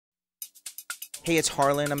Hey, it's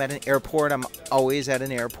Harlan. I'm at an airport. I'm always at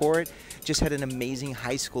an airport. Just had an amazing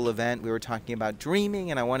high school event. We were talking about dreaming,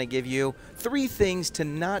 and I want to give you 3 things to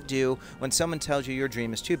not do when someone tells you your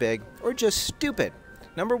dream is too big or just stupid.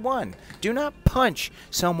 Number 1, do not punch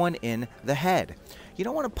someone in the head. You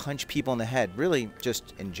don't want to punch people in the head, really,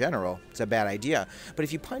 just in general. It's a bad idea. But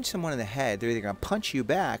if you punch someone in the head, they're either going to punch you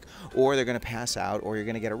back, or they're going to pass out, or you're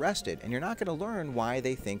going to get arrested. And you're not going to learn why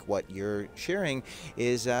they think what you're sharing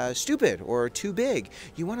is stupid or too big.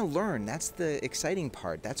 You want to learn. That's the exciting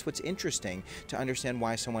part. That's what's interesting, to understand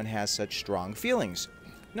why someone has such strong feelings.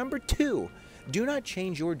 Number 2, do not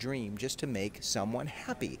change your dream just to make someone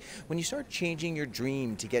happy. When you start changing your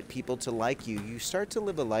dream to get people to like you, you start to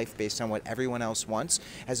live a life based on what everyone else wants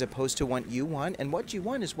as opposed to what you want. And what you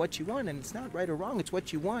want is what you want, and it's not right or wrong, it's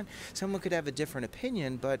what you want. Someone could have a different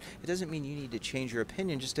opinion, but it doesn't mean you need to change your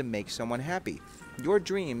opinion just to make someone happy. Your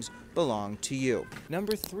dreams belong to you.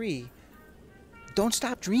 Number 3, don't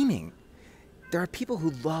stop dreaming. There are people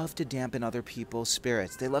who love to dampen other people's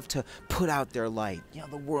spirits. They love to put out their light. You know,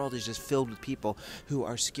 the world is just filled with people who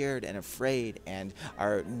are scared and afraid and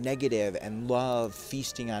are negative and love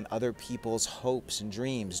feasting on other people's hopes and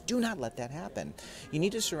dreams. Do not let that happen. You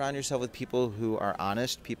need to surround yourself with people who are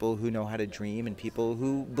honest, people who know how to dream, and people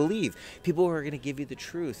who believe. People who are going to give you the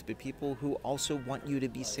truth, but people who also want you to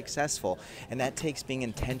be successful. And that takes being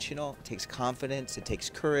intentional, it takes confidence, it takes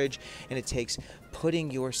courage, and it takes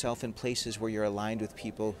putting yourself in places where you're aligned with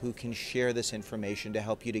people who can share this information to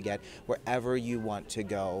help you to get wherever you want to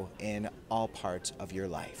go in all parts of your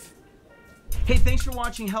life. Hey, thanks for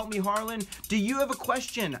watching Help Me Harlan. Do you have a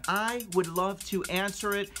question? I would love to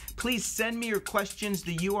answer it. Please send me your questions.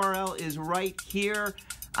 The URL is right here.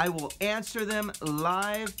 I will answer them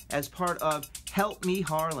live as part of Help Me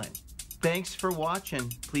Harlan. Thanks for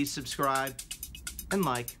watching. Please subscribe and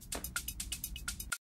like.